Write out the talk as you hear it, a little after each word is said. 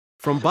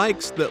From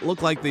bikes that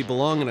look like they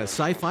belong in a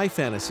sci-fi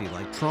fantasy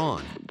like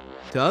Tron,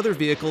 to other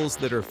vehicles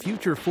that are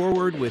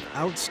future-forward with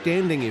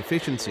outstanding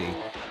efficiency,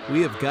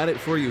 we have got it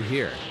for you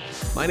here.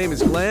 My name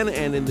is Glenn,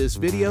 and in this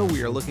video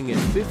we are looking at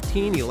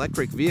 15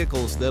 electric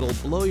vehicles that'll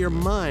blow your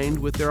mind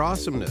with their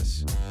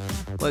awesomeness.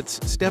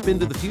 Let's step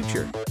into the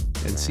future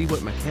and see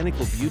what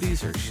mechanical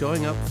beauties are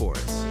showing up for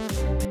us.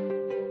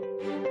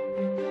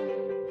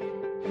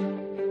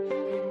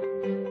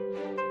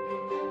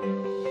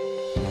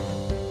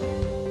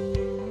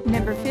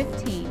 Number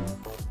 15.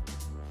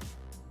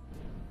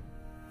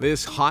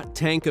 This hot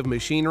tank of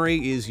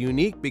machinery is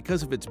unique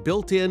because of its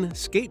built-in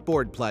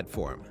skateboard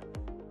platform.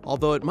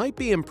 Although it might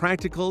be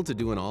impractical to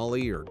do an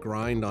ollie or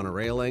grind on a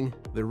railing,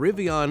 the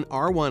Rivian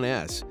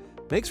R1S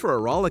makes for a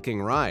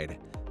rollicking ride.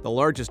 The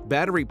largest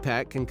battery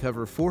pack can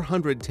cover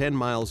 410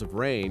 miles of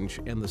range,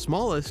 and the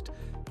smallest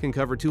can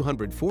cover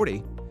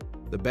 240.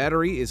 The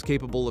battery is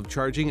capable of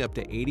charging up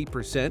to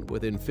 80%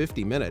 within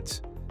 50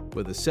 minutes.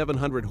 With a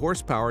 700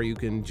 horsepower, you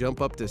can jump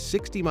up to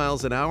 60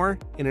 miles an hour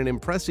in an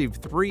impressive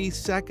 3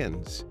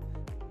 seconds.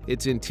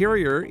 Its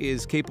interior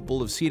is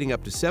capable of seating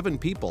up to 7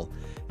 people,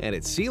 and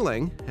its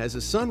ceiling has a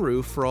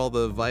sunroof for all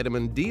the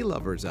vitamin D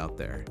lovers out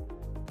there.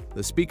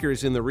 The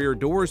speakers in the rear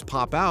doors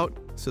pop out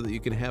so that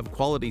you can have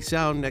quality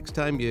sound next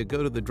time you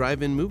go to the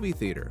drive-in movie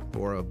theater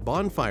or a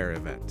bonfire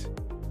event.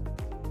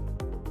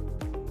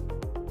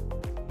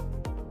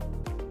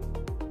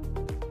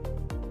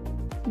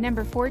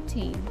 Number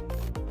 14.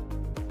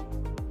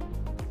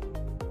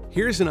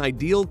 Here's an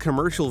ideal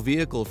commercial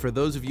vehicle for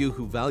those of you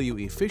who value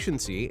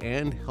efficiency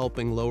and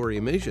helping lower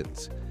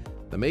emissions.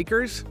 The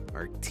makers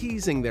are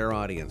teasing their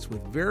audience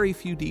with very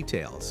few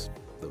details,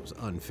 those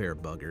unfair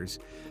buggers.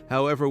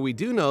 However, we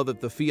do know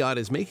that the Fiat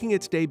is making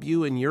its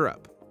debut in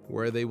Europe,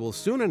 where they will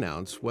soon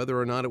announce whether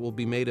or not it will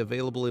be made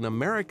available in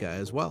America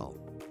as well.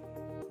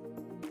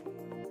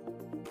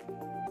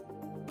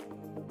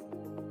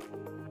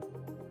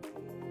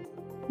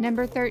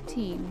 Number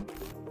 13.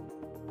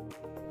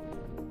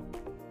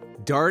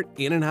 Dart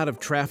in and out of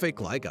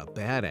traffic like a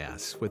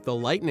badass with the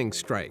lightning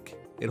strike.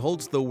 It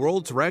holds the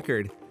world's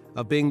record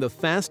of being the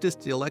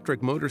fastest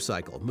electric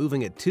motorcycle,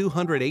 moving at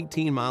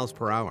 218 miles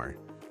per hour.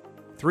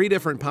 3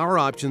 different power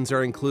options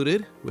are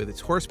included, with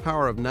its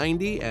horsepower of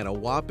 90 and a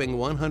whopping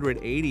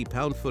 180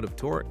 pound-foot of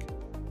torque.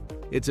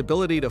 Its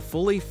ability to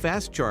fully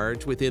fast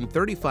charge within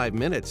 35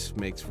 minutes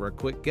makes for a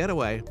quick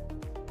getaway.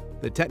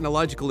 The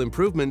technological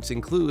improvements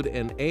include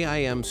an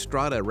AIM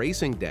Strada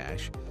racing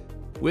dash,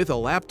 with a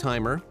lap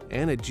timer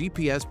and a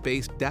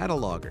GPS-based data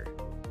logger.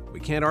 We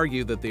can't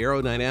argue that the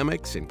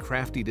aerodynamics and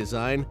crafty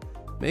design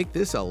make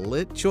this a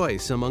lit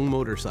choice among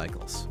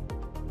motorcycles.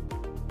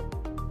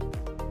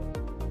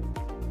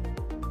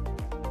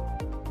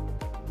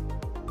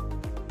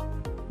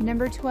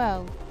 Number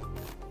 12.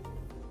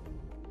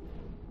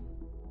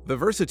 The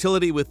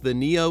versatility with the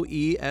Neo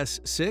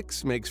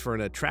ES6 makes for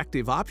an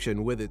attractive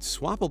option with its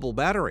swappable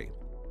battery.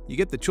 You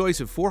get the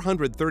choice of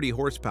 430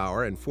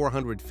 horsepower and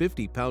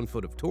 450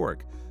 pound-foot of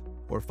torque,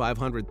 or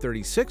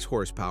 536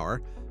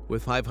 horsepower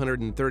with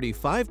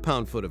 535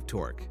 pound-foot of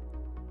torque.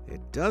 It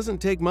doesn't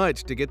take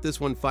much to get this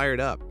one fired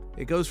up.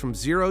 It goes from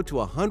 0 to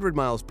 100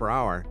 miles per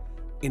hour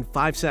in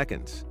 5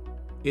 seconds.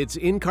 Its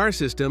in-car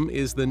system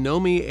is the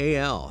Nomi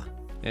AL,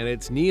 and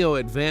its Neo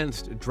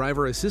Advanced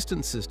Driver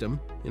Assistance System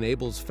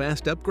enables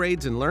fast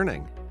upgrades and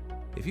learning.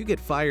 If you get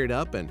fired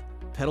up and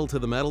pedal to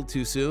the metal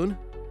too soon,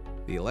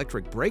 the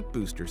electric brake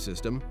booster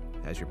system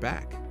has your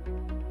back.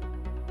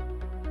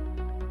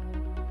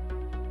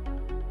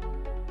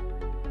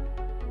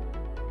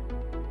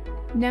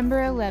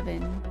 Number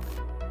 11.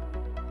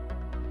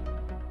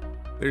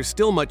 There's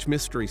still much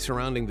mystery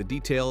surrounding the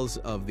details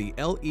of the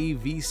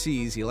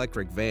LEVC's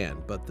electric van,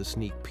 but the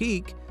sneak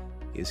peek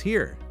is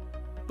here.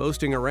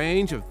 Boasting a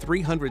range of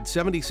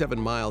 377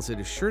 miles, it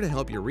is sure to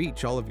help you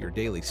reach all of your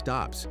daily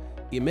stops,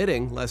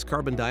 emitting less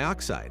carbon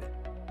dioxide.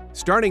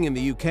 Starting in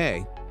the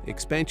UK,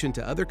 expansion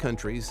to other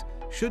countries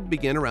should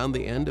begin around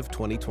the end of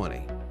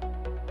 2020.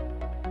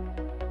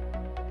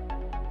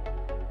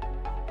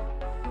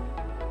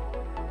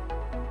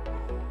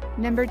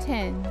 Number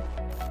 10.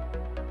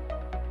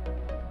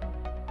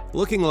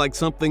 Looking like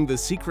something the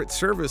Secret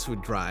Service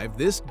would drive,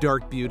 this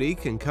dark beauty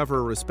can cover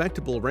a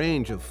respectable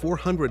range of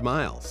 400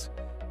 miles.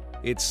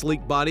 Its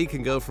sleek body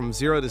can go from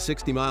 0 to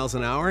 60 miles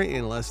an hour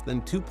in less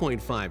than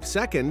 2.5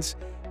 seconds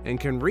and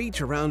can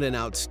reach around an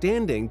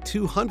outstanding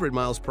 200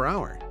 miles per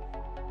hour.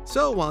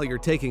 So while you're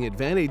taking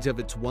advantage of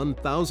its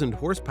 1,000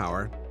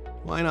 horsepower,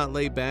 why not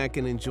lay back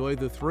and enjoy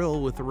the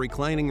thrill with the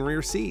reclining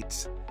rear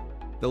seats?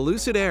 The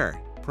Lucid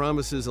Air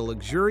promises a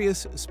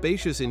luxurious,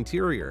 spacious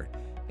interior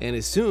and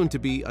is soon to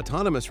be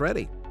autonomous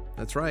ready.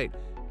 That's right,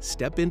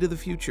 step into the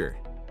future,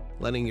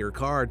 letting your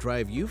car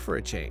drive you for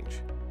a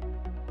change.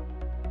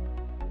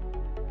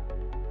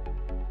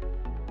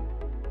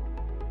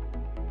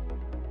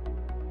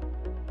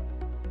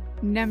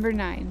 Number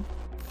 9.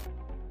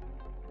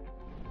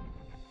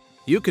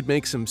 You could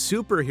make some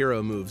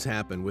superhero moves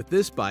happen with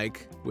this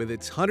bike with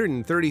its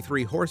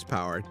 133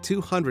 horsepower,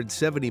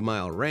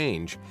 270-mile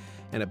range,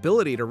 and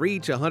ability to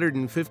reach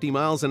 150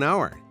 miles an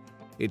hour.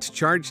 Its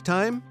charge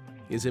time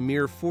is a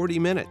mere 40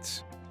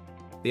 minutes.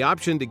 The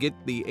option to get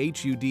the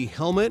HUD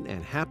helmet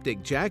and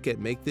haptic jacket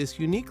make this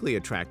uniquely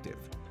attractive.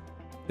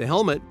 The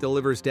helmet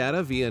delivers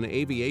data via an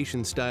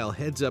aviation-style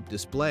heads-up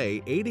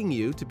display, aiding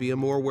you to be a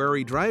more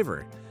wary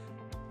driver.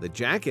 The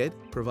jacket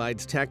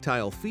provides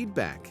tactile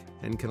feedback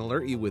and can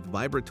alert you with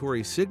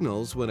vibratory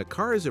signals when a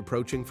car is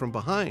approaching from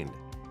behind.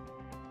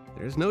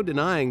 There's no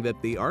denying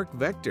that the Arc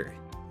Vector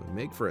would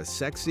make for a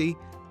sexy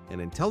and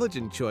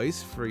intelligent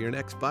choice for your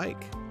next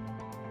bike.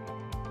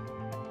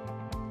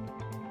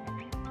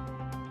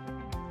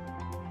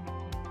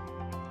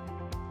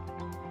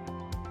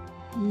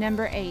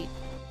 Number 8.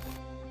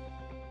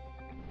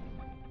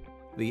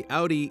 The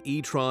Audi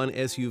e-tron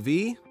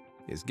SUV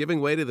is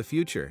giving way to the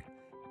future.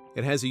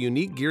 It has a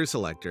unique gear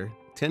selector,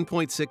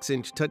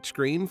 10.6-inch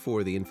touchscreen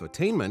for the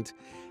infotainment,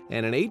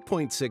 and an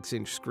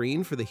 8.6-inch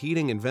screen for the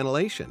heating and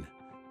ventilation.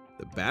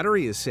 The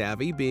battery is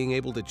savvy, being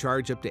able to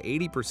charge up to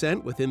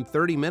 80% within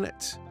 30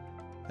 minutes.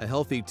 A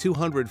healthy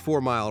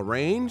 204-mile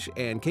range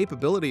and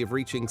capability of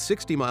reaching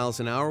 60 miles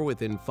an hour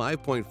within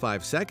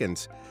 5.5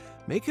 seconds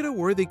make it a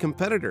worthy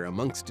competitor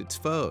amongst its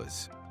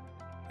foes.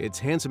 Its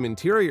handsome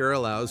interior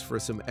allows for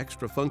some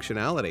extra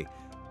functionality.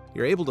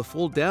 You're able to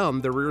fold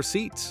down the rear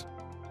seats.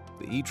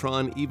 The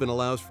e-tron even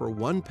allows for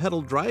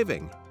one-pedal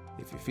driving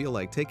if you feel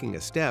like taking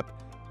a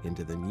step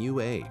into the new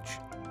age.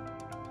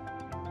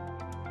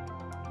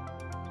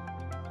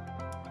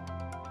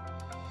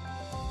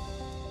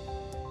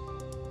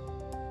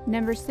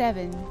 Number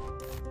 7.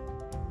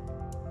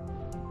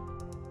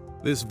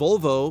 This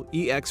Volvo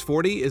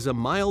EX40 is a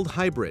mild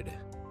hybrid.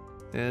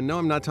 And no,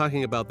 I'm not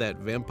talking about that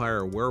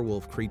vampire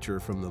werewolf creature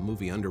from the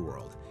movie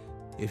Underworld.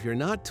 If you're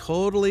not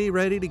totally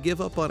ready to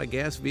give up on a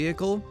gas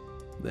vehicle,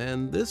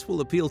 then this will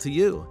appeal to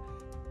you.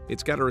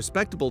 It's got a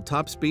respectable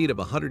top speed of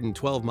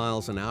 112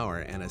 miles an hour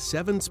and a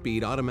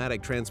 7-speed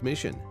automatic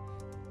transmission.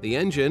 The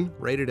engine,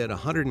 rated at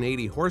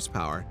 180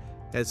 horsepower,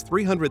 has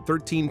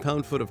 313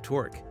 pound-foot of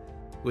torque.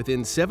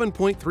 Within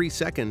 7.3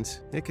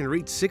 seconds, it can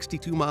reach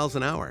 62 miles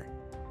an hour.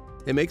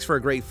 It makes for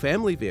a great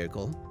family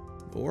vehicle,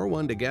 or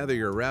one to gather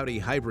your rowdy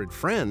hybrid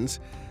friends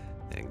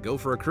and go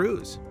for a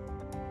cruise.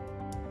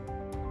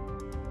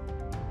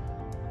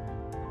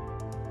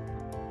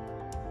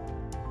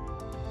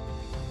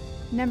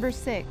 Number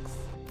 6.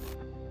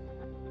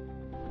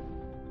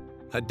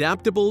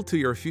 Adaptable to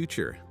your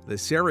future, the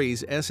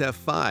Ceres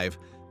SF5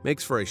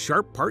 makes for a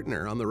sharp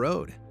partner on the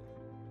road.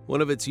 One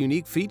of its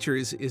unique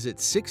features is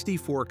its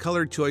 64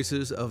 color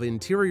choices of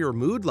interior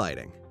mood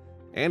lighting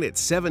and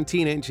its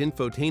 17-inch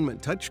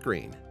infotainment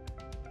touchscreen.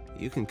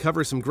 You can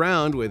cover some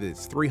ground with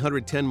its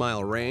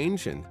 310-mile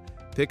range and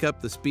pick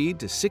up the speed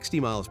to 60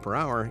 miles per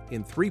hour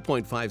in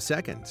 3.5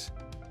 seconds.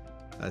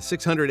 A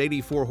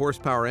 684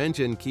 horsepower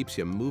engine keeps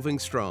you moving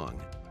strong.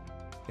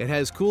 It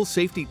has cool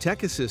safety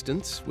tech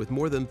assistance with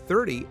more than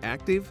 30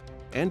 active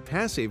and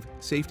passive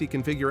safety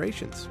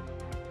configurations.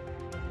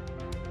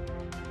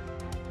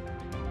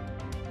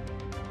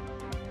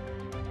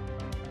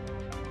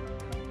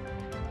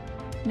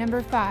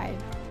 Number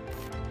 5.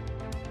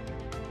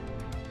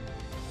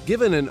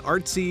 Given an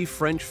artsy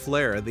French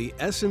flair, the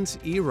Essence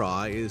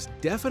E-Raw is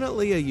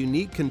definitely a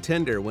unique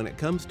contender when it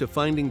comes to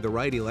finding the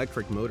right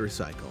electric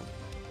motorcycle.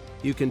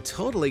 You can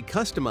totally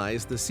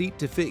customize the seat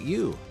to fit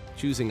you,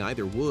 choosing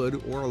either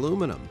wood or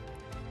aluminum.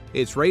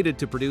 It's rated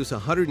to produce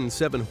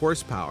 107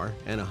 horsepower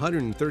and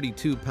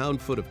 132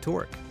 pound-foot of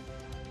torque.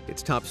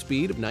 Its top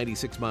speed of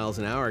 96 miles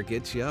an hour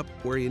gets you up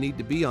where you need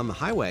to be on the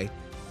highway,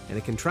 and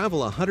it can travel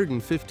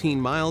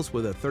 115 miles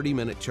with a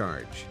 30-minute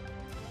charge.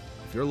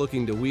 If you're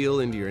looking to wheel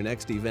into your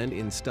next event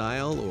in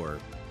style or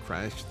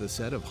crash the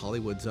set of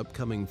Hollywood's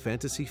upcoming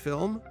fantasy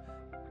film,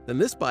 then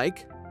this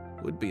bike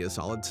would be a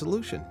solid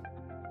solution.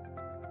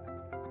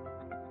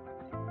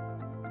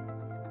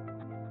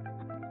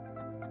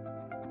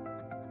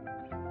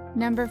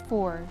 Number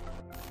 4.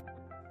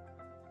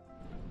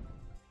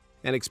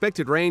 An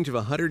expected range of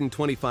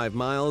 125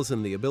 miles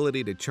and the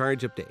ability to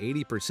charge up to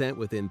 80%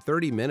 within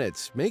 30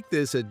 minutes make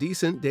this a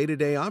decent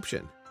day-to-day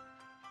option.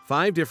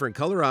 5 different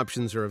color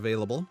options are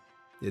available.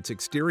 Its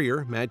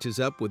exterior matches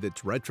up with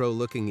its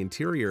retro-looking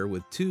interior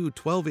with 2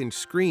 12-inch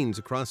screens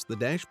across the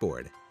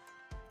dashboard.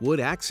 Wood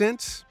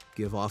accents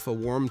give off a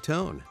warm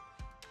tone.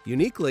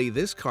 Uniquely,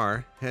 this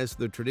car has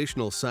the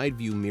traditional side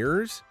view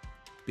mirrors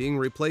being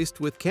replaced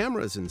with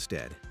cameras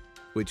instead,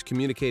 which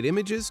communicate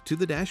images to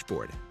the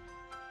dashboard.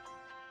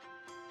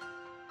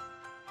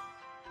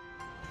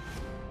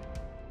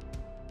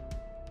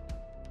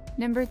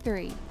 Number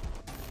 3.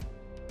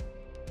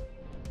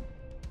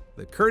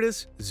 The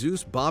Curtis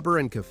Zeus Bobber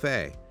and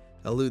Cafe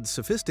eludes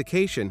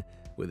sophistication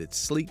with its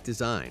sleek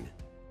design.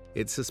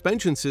 Its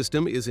suspension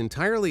system is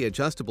entirely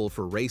adjustable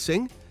for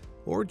racing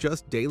or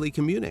just daily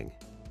commuting.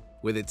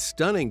 With its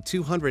stunning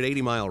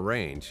 280-mile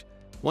range,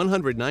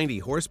 190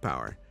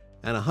 horsepower,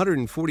 and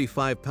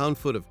 145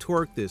 pound-foot of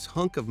torque, this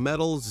hunk of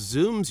metal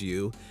zooms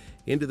you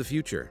into the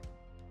future.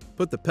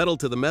 Put the pedal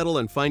to the metal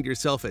and find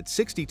yourself at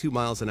 62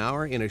 miles an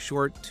hour in a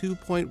short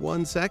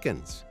 2.1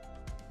 seconds.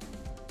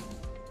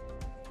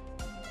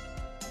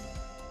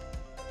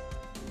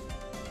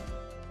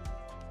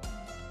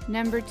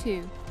 Number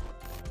 2.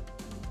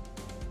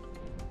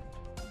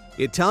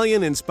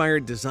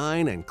 Italian-inspired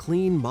design and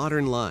clean,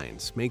 modern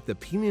lines make the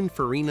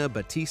Pininfarina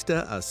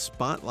Battista a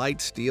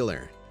spotlight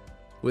stealer.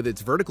 With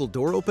its vertical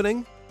door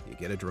opening, you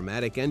get a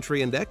dramatic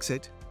entry and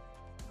exit.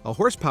 A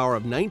horsepower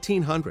of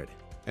 1,900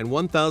 and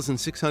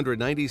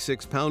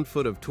 1,696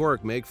 pound-foot of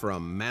torque make for a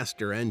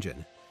master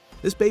engine.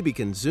 This baby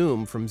can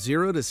zoom from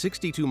 0 to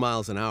 62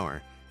 miles an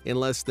hour in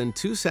less than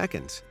 2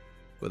 seconds,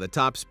 with a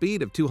top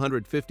speed of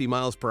 250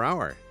 miles per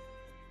hour.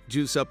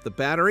 Juice up the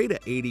battery to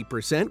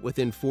 80%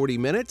 within 40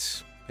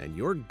 minutes, and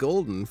you're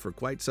golden for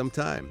quite some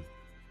time.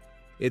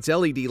 Its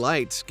LED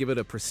lights give it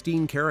a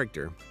pristine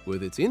character,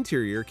 with its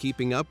interior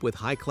keeping up with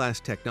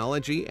high-class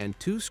technology and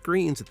 2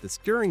 screens at the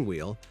steering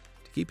wheel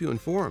to keep you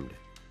informed.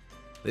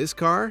 This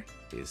car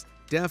is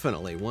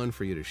definitely one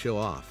for you to show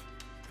off.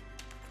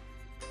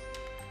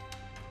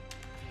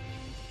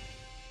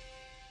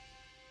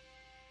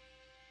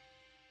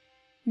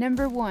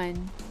 Number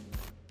 1.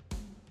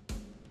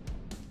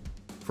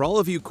 For all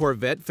of you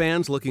Corvette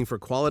fans looking for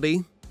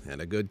quality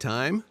and a good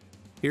time,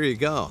 here you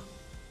go.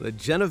 The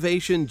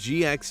Renovation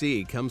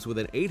GXE comes with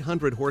an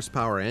 800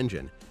 horsepower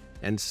engine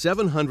and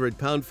 700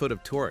 pound-foot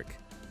of torque.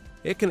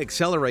 It can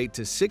accelerate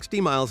to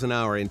 60 miles an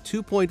hour in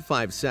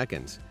 2.5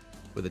 seconds,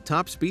 with a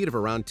top speed of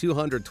around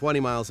 220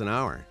 miles an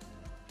hour.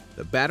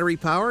 The battery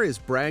power is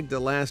bragged to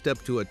last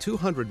up to a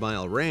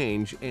 200-mile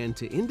range, and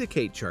to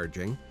indicate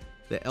charging,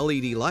 the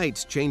LED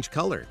lights change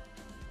color.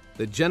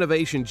 The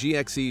Renovation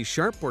GXE's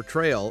sharp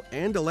portrayal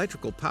and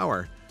electrical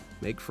power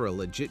make for a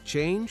legit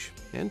change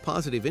and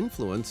positive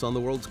influence on the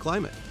world's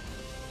climate.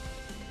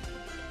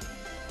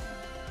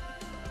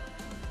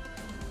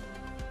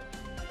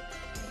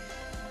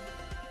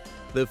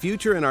 The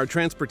future in our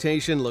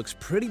transportation looks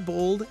pretty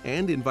bold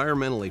and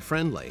environmentally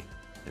friendly,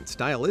 and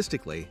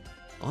stylistically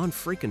on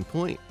freaking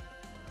point.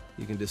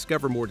 You can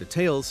discover more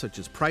details such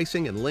as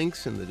pricing and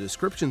links in the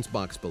descriptions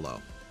box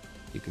below.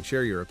 You can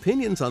share your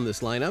opinions on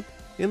this lineup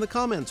in the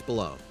comments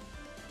below.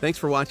 Thanks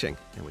for watching,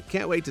 and we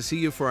can't wait to see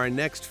you for our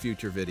next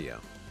future video.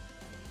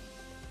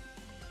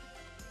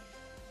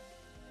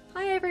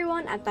 Hi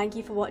everyone, and thank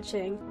you for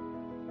watching.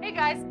 Hey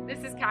guys,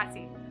 this is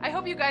Cassie. I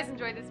hope you guys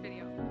enjoyed this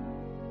video.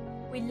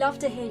 We'd love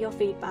to hear your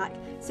feedback,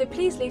 so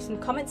please leave some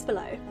comments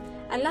below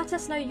and let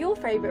us know your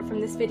favourite from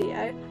this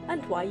video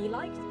and why you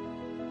liked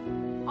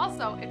it.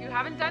 Also, if you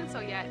haven't done so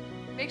yet,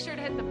 make sure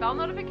to hit the bell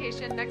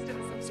notification next to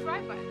the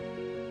subscribe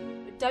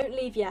button. But don't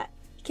leave yet.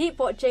 Keep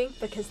watching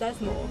because there's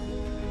more.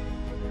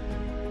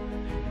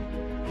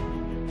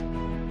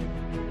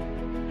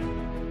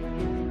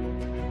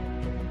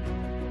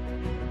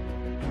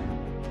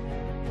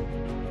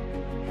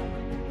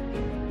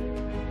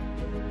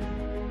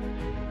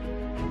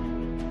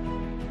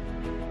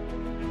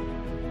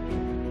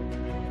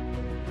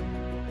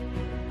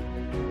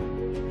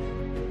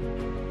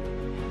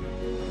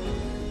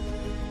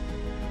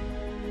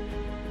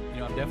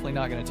 I'm definitely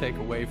not going to take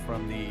away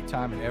from the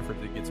time and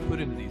effort that gets put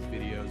into these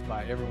videos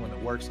by everyone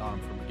that works on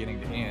them from beginning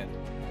to end.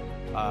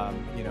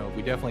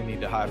 We definitely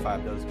need to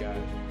high-five those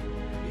guys.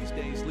 These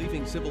days,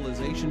 leaving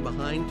civilization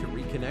behind to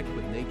reconnect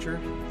with nature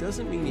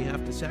doesn't mean you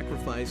have to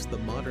sacrifice the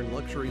modern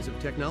luxuries of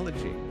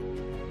technology.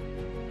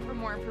 For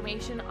more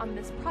information on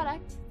this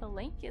product, the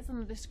link is in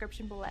the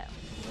description below.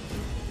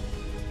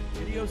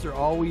 Videos are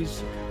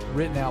always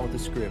written out with a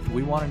script.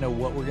 We want to know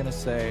what we're going to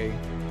say.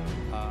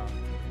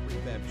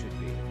 Prefab should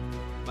be.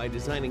 By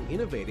designing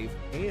innovative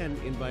and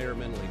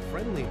environmentally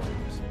friendly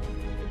homes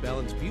that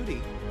balance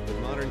beauty with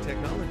modern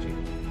technology.